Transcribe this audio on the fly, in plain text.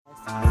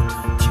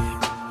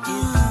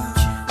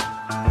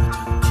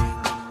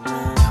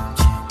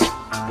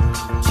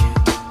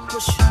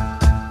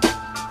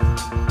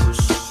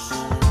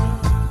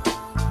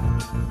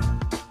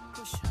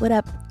What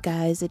up,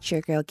 guys? It's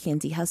your girl,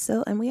 Candy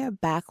Hustle, and we are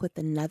back with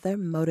another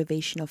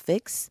motivational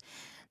fix.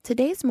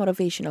 Today's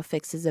motivational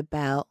fix is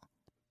about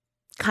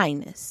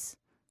kindness,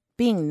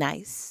 being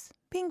nice,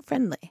 being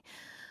friendly.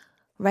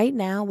 Right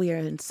now, we are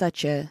in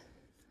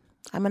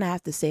I'm going to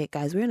have to say it,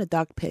 guys, we're in a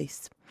dark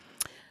place.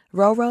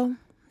 Roro,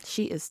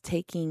 she is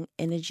taking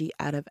energy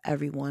out of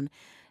everyone,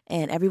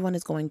 and everyone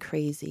is going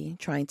crazy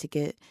trying to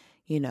get,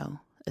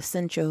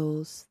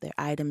 essentials, their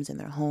items in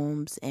their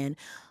homes. And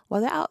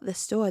while they're out at the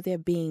store, they're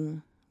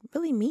being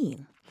really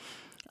mean.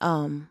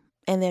 And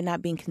they're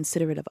not being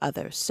considerate of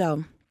others.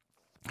 So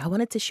I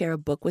wanted to share a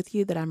book with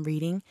you that I'm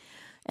reading.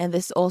 And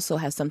this also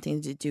has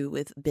something to do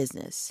with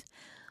business.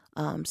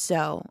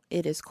 So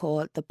it is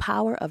called The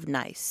Power of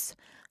Nice: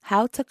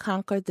 How to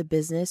Conquer the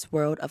Business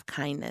World of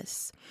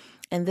Kindness.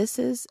 And this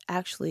is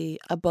actually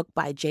a book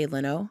by Jay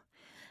Leno.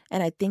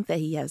 And I think that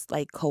he has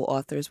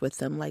co-authors with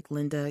him, like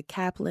Linda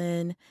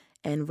Kaplan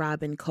and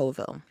Robin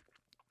Coville.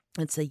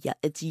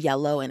 It's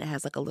yellow and it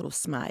has a little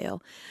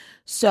smile.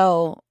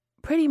 So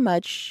pretty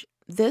much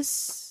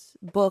this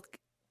book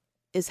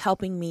is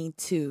helping me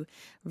to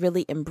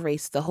really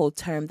embrace the whole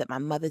term that my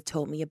mother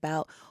told me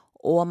about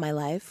all my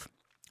life,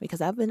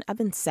 because I've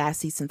been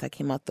sassy since I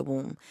came out the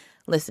womb.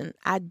 Listen,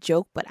 I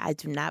joke, but I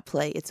do not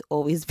play. It's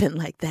always been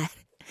like that.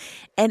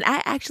 And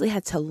I actually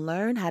had to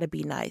learn how to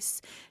be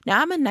nice.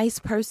 Now, I'm a nice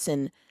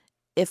person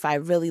if I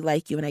really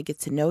like you and I get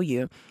to know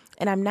you.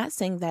 And I'm not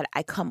saying that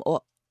I come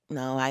off.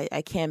 No,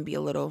 I can be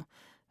a little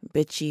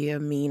bitchy or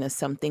mean or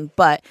something.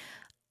 But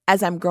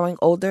as I'm growing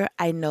older,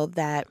 I know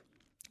that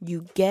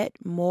you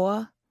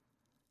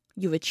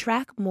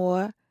attract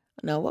more.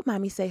 No, what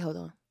mommy say? Hold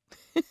on.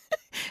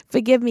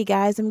 Forgive me,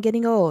 guys. I'm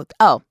getting old.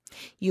 Oh,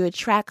 you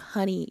attract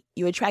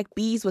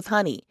bees with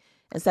honey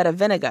instead of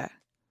vinegar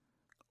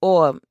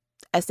or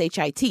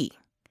SHIT.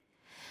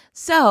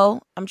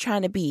 So I'm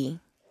trying to be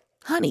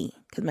honey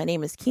because my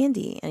name is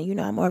Candy and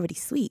I'm already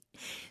sweet.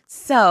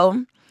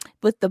 So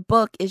with the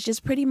book, it's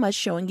just pretty much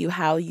showing you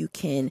how you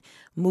can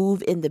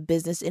move in the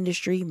business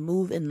industry,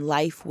 move in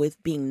life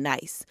with being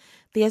nice.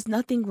 There's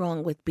nothing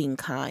wrong with being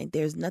kind.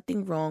 There's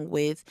nothing wrong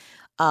with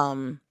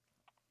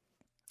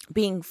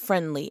being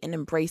friendly and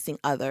embracing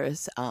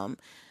others.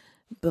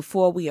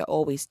 Before, we are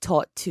always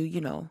taught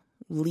to,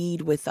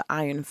 lead with the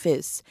iron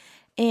fist.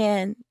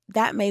 And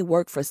that may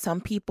work for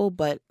some people,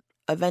 but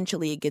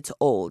eventually it gets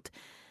old.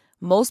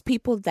 Most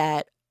people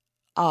that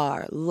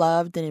are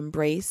loved and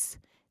embraced,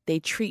 they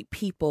treat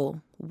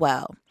people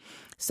well.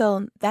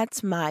 So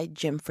that's my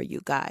gem for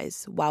you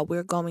guys. While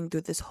we're going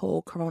through this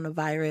whole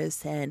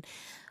coronavirus and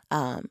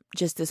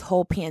just this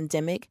whole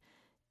pandemic,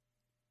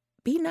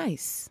 be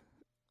nice,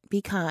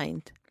 be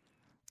kind.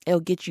 It'll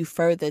get you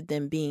further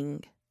than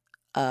being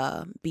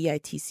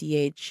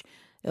bitch.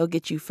 It'll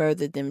get you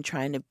further than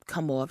trying to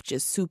come off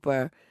just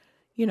super,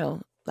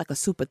 like a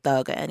super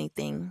thug or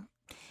anything.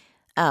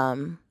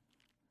 And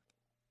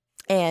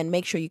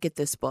make sure you get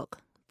this book,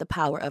 The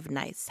Power of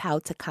Nice: How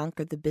to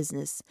Conquer the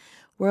Business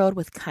World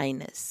with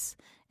Kindness.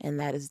 And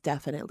that is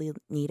definitely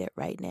needed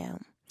right now.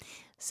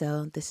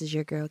 So this is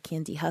your girl,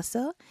 Candy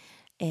Hustle.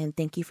 And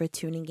thank you for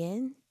tuning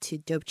in to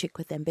Dope Chick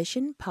with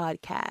Ambition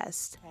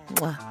podcast.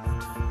 Mwah.